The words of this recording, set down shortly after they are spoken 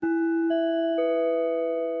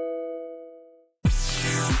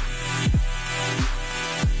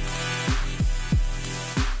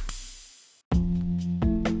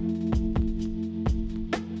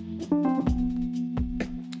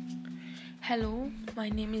Hello, my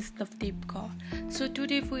name is Navdeep Kaur. So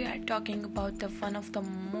today we are talking about the one of the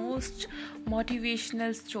most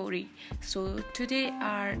motivational story. So today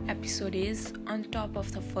our episode is On Top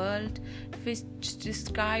of the World, which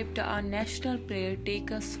described our national player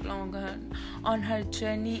take us along on her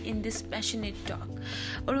journey in this passionate talk.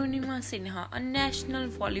 Arunima Sinha, a national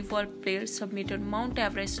volleyball player, submitted Mount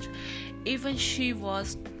Everest even she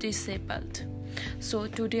was disabled. So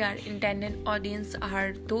today our intended audience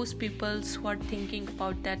are those people who are thinking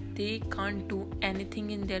about that they can't do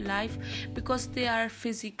anything in their life because they are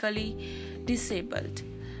physically disabled.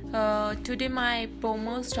 Today my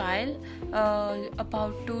promo style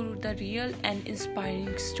about to the real and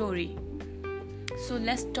inspiring story. So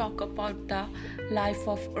let's talk about the life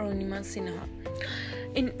of Arunima Sinha.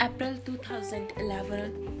 In April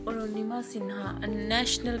 2011, Arunima Sinha, a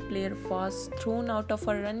national player, was thrown out of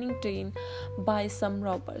a running train by some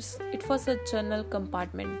robbers. It was a general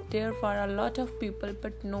compartment. There were a lot of people,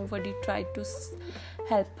 but nobody tried to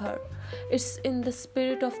help her. It's in the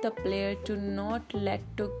spirit of the player to not let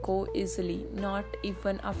to go easily, not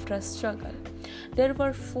even after a struggle. There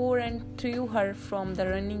were four and threw her from the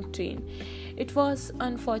running train. It was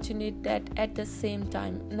unfortunate that at the same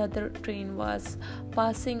time another train was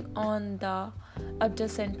passing on the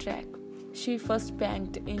adjacent track. She first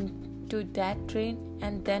banged into that train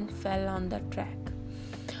and then fell on the track.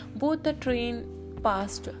 Both the train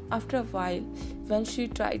passed. After a while, when she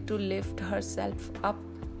tried to lift herself up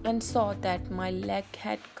and saw that my leg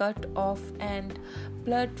had cut off and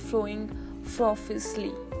blood flowing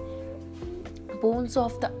profusely. Bones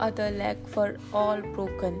of the other leg were all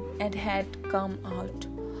broken and had come out.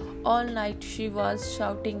 All night she was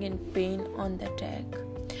shouting in pain on the track.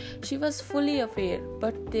 She was fully aware,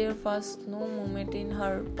 but there was no movement in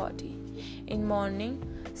her body. In morning,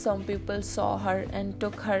 some people saw her and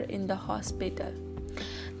took her in the hospital.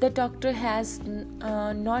 The doctor has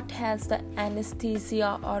not has the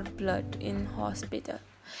anesthesia or blood in hospital.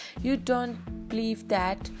 You don't believe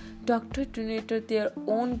that doctor donated their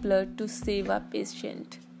own blood to save a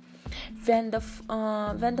patient. When the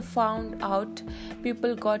found out,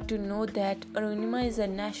 people got to know that Arunima is a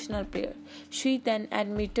national player. She then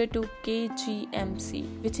admitted to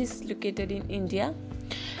KGMC, which is located in India.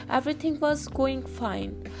 Everything was going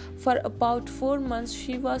fine. For about 4 months,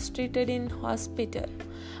 she was treated in hospital.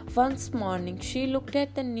 Once morning, she looked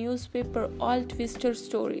at the newspaper, all twisted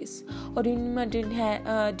stories. Arunima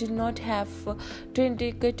did not have a train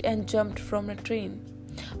ticket and jumped from a train.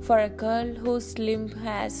 For a girl whose limb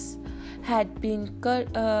had been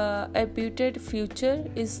amputated, future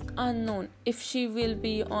is unknown if she will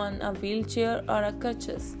be on a wheelchair or a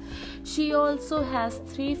crutches. She also has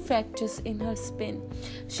 3 fractures in her spine.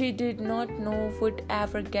 She did not know would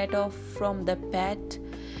ever get off from the bed.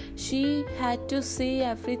 She had to say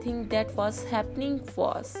everything that was happening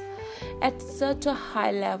was at such a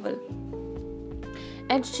high level.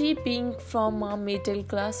 And she, being from a middle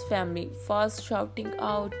class family, was shouting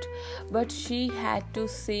out, but she had to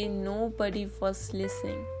say nobody was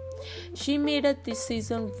listening. She made a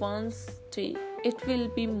decision once day. It will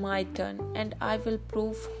be my turn, and I will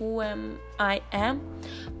prove who I am,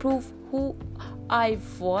 prove who I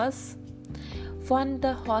was. On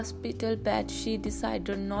the hospital bed, she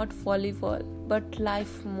decided not volleyball, but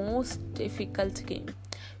life's most difficult game.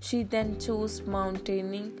 She then chose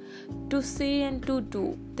mountaineering. To say and to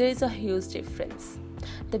do, there is a huge difference.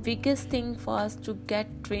 The biggest thing was to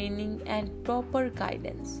get training and proper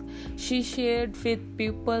guidance. She shared with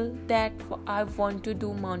people that I want to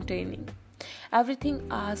do mountaineering. Everything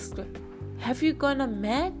asked, have you gone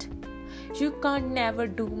mad? You can't never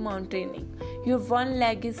do mountaineering. Your one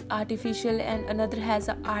leg is artificial and another has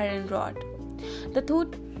an iron rod. The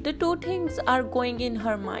two things are going in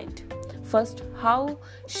her mind. First, how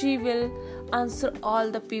she will answer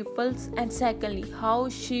all the peoples, and secondly, how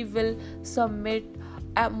she will summit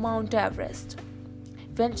at Mount Everest.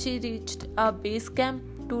 When she reached a base camp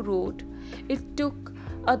to road, it took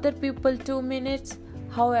other people 2 minutes.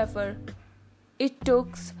 However, it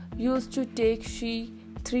used to take she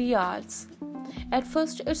 3 hours. At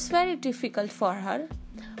first, it's very difficult for her,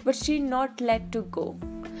 but she not let to go.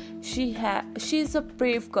 She is a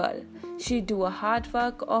brave girl. She do a hard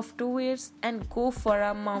work of 2 years and go for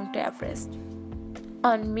a Mount Everest.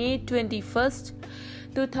 On May 21st,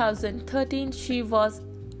 2013, she was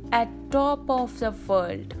at top of the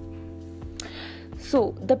world.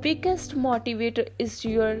 So the biggest motivator is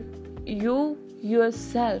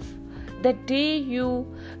yourself. The day your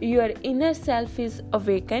inner self is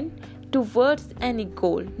awakened towards any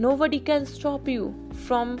goal, nobody can stop you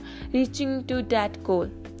from reaching to that goal.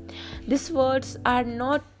 These words are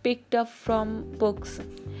not picked up from books.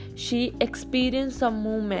 She experienced a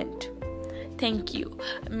moment. Thank you.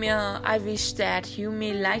 I wish that you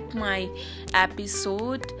may like my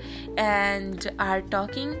episode and are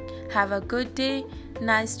talking. Have a good day.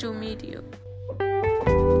 Nice to meet you.